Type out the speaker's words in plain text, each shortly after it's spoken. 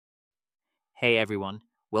Hey everyone,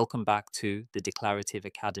 welcome back to the Declarative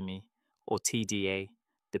Academy, or TDA,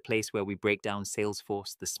 the place where we break down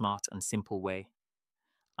Salesforce the smart and simple way.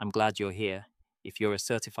 I'm glad you're here. If you're a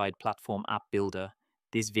certified platform app builder,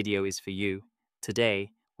 this video is for you.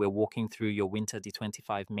 Today, we're walking through your Winter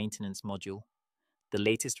D25 maintenance module, the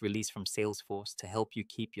latest release from Salesforce to help you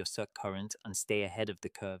keep your cert current and stay ahead of the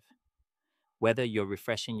curve. Whether you're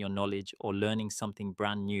refreshing your knowledge or learning something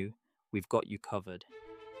brand new, we've got you covered.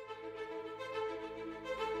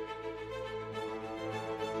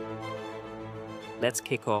 Let's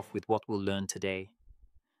kick off with what we'll learn today.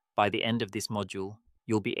 By the end of this module,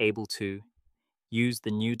 you'll be able to use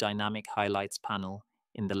the new dynamic highlights panel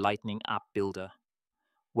in the Lightning App Builder,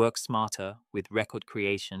 work smarter with record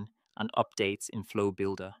creation and updates in Flow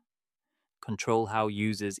Builder, control how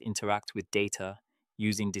users interact with data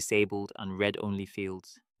using disabled and read-only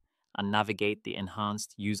fields, and navigate the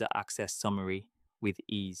enhanced user access summary with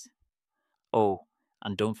ease. Oh,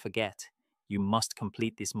 and don't forget, you must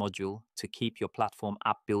complete this module to keep your Platform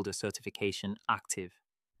App Builder certification active.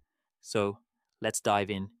 So, let's dive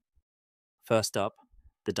in. First up,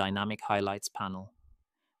 the Dynamic Highlights panel.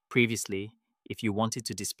 Previously, if you wanted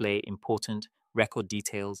to display important record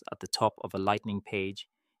details at the top of a Lightning page,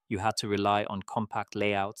 you had to rely on compact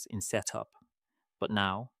layouts in Setup. But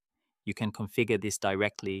now, you can configure this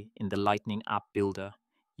directly in the Lightning App Builder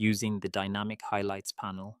using the Dynamic Highlights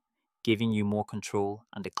panel, giving you more control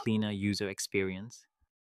and a cleaner user experience.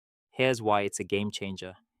 Here's why it's a game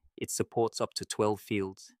changer. It supports up to 12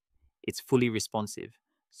 fields. It's fully responsive,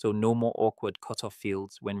 so no more awkward cutoff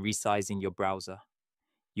fields when resizing your browser.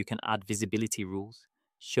 You can add visibility rules,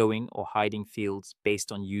 showing or hiding fields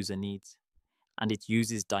based on user needs, and it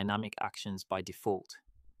uses dynamic actions by default.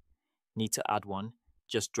 Need to add one?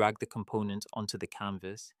 Just drag the component onto the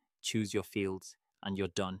canvas, choose your fields, and you're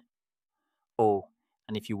done. Oh,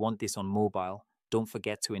 and if you want this on mobile, don't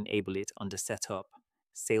forget to enable it under Setup,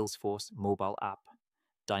 Salesforce mobile app,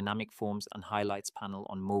 Dynamic Forms and Highlights panel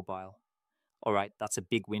on mobile. Alright, that's a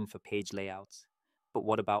big win for page layouts. But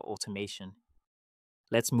what about automation?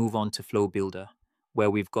 Let's move on to Flow Builder,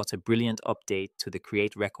 where we've got a brilliant update to the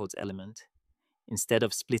Create Records element. Instead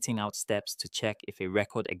of splitting out steps to check if a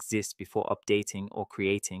record exists before updating or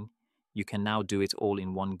creating, you can now do it all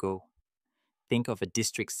in one go. Think of a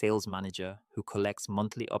district sales manager who collects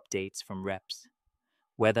monthly updates from reps.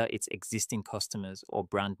 Whether it's existing customers or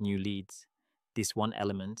brand new leads, this one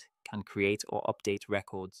element can create or update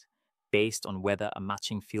records based on whether a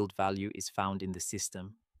matching field value is found in the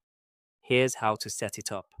system. Here's how to set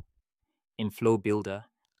it up. In Flow Builder,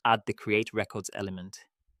 add the Create Records element.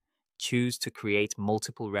 Choose to create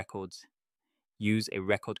multiple records. Use a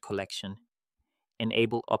record collection.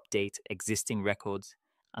 Enable Update existing records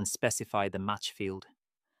and specify the match field.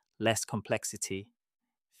 Less complexity,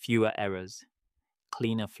 fewer errors,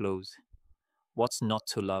 cleaner flows. What's not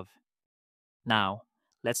to love? Now,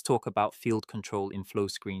 let's talk about field control in Flow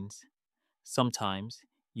screens. Sometimes,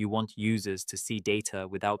 you want users to see data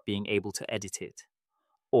without being able to edit it,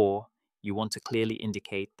 or you want to clearly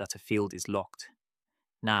indicate that a field is locked.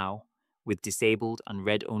 Now, with disabled and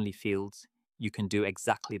read-only fields, you can do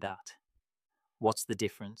exactly that. What's the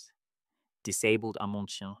difference? Disabled à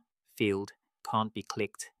mention field can't be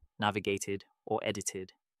clicked, navigated, or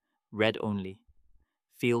edited. Read-only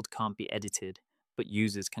field can't be edited, but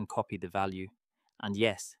users can copy the value. And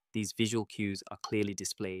yes, these visual cues are clearly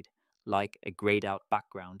displayed, like a grayed-out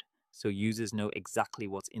background, so users know exactly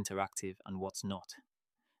what's interactive and what's not.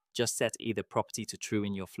 Just set either property to true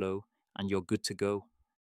in your flow, and you're good to go.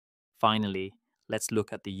 Finally, let's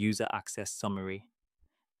look at the user access summary.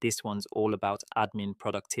 This one's all about admin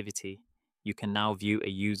productivity. You can now view a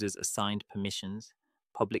user's assigned permissions,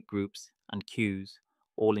 public groups, and queues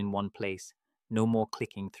all in one place. No more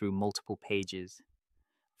clicking through multiple pages.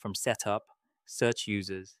 From Setup, search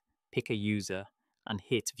users, pick a user, and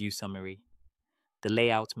hit View Summary. The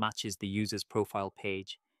layout matches the user's profile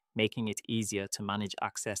page, making it easier to manage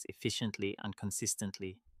access efficiently and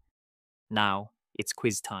consistently. Now, it's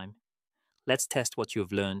quiz time. Let's test what you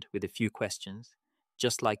have learned with a few questions,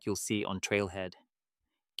 just like you'll see on Trailhead.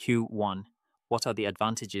 Q1. What are the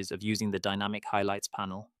advantages of using the Dynamic Highlights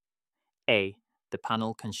panel? A. The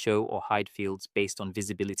panel can show or hide fields based on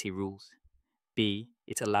visibility rules. B.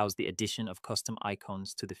 It allows the addition of custom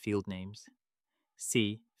icons to the field names.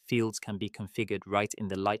 C. Fields can be configured right in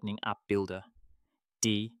the Lightning App Builder.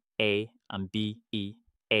 D. A and B, E,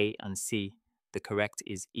 A and C. The correct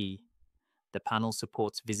is E. The panel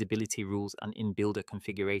supports visibility rules and in-builder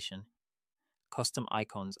configuration. Custom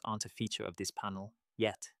icons aren't a feature of this panel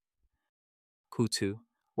yet. Cutu.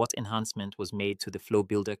 What enhancement was made to the Flow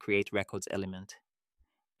Builder Create Records element?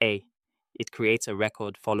 A. It creates a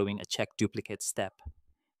record following a check duplicate step.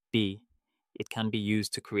 B. It can be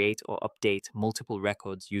used to create or update multiple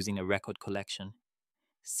records using a record collection.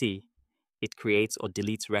 C. It creates or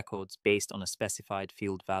deletes records based on a specified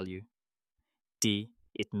field value. D.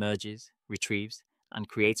 It merges, retrieves, and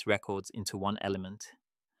creates records into one element.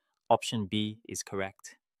 Option B is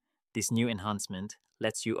correct. This new enhancement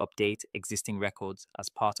lets you update existing records as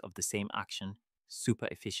part of the same action. Super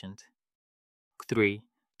efficient. 3.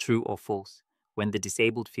 True or false. When the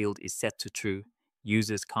disabled field is set to true,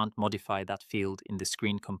 users can't modify that field in the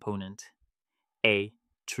screen component. A.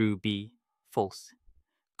 True. B. False.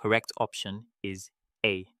 Correct option is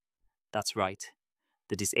A. That's right.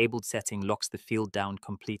 The disabled setting locks the field down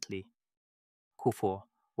completely. Q4.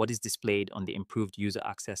 What is displayed on the improved user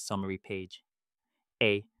access summary page?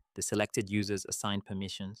 A. The selected user's assigned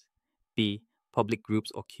permissions. B. Public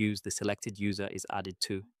groups or queues the selected user is added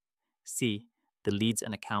to. C. The leads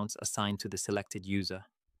and accounts assigned to the selected user.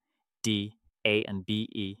 D. A and B,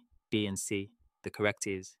 E, B and C. The correct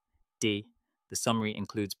is D. The summary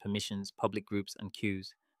includes permissions, public groups, and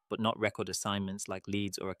queues, but not record assignments like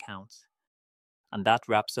leads or accounts. And that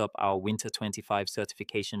wraps up our Winter 25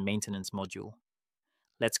 certification maintenance module.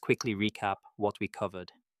 Let's quickly recap what we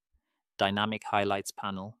covered. Dynamic highlights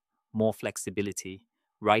panel, more flexibility,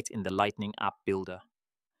 right in the Lightning app builder.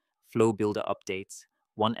 Flow builder updates,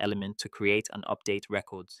 one element to create and update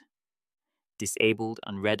records. Disabled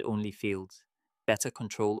and read-only fields, better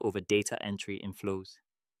control over data entry in flows.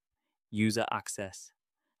 User access.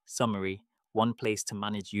 Summary, one place to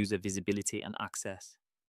manage user visibility and access.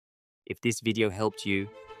 If this video helped you,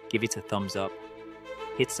 give it a thumbs up.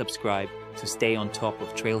 Hit subscribe to stay on top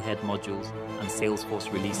of Trailhead modules and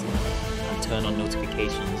Salesforce releases, and turn on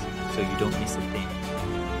notifications so you don't miss a thing.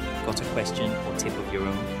 Got a question or tip of your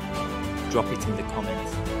own? Drop it in the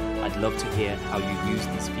comments. I'd love to hear how you use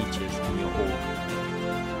these features in your org.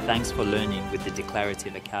 Thanks for learning with the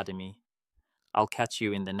Declarative Academy. I'll catch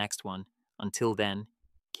you in the next one. Until then,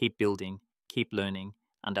 keep building, keep learning,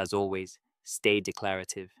 and as always, stay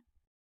declarative.